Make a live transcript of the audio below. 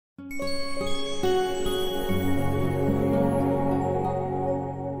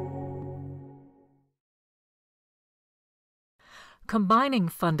Combining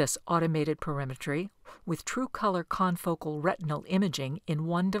fundus automated perimetry with true color confocal retinal imaging in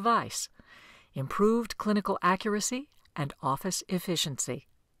one device. Improved clinical accuracy and office efficiency.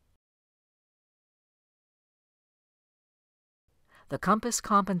 The compass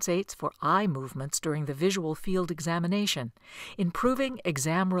compensates for eye movements during the visual field examination, improving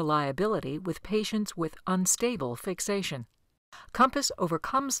exam reliability with patients with unstable fixation. Compass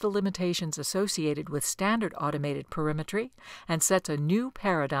overcomes the limitations associated with standard automated perimetry and sets a new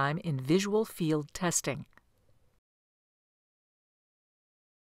paradigm in visual field testing.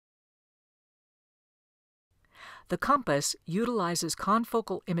 The compass utilizes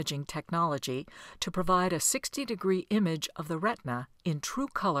confocal imaging technology to provide a 60-degree image of the retina in true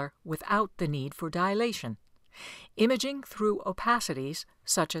color without the need for dilation. Imaging through opacities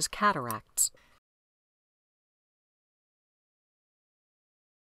such as cataracts.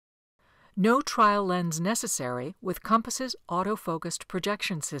 No trial lens necessary with Compass's autofocused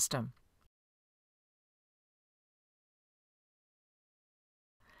projection system.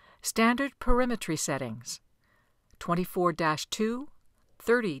 Standard perimetry settings: 24-2,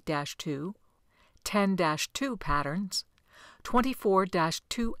 30-2, 10-2 patterns,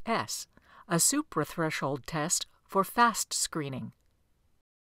 24-2S, a suprathreshold test for fast screening.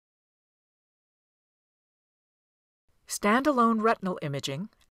 Standalone retinal imaging,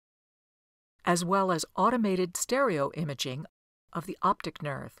 as well as automated stereo imaging of the optic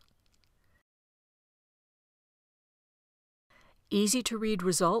nerve. Easy-to-read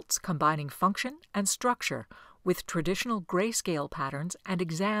results combining function and structure with traditional grayscale patterns and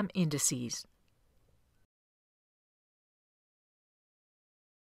exam indices.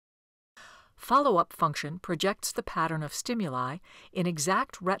 Follow-up function projects the pattern of stimuli in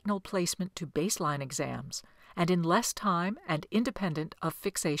exact retinal placement to baseline exams and in less time and independent of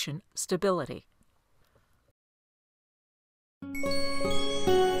fixation stability.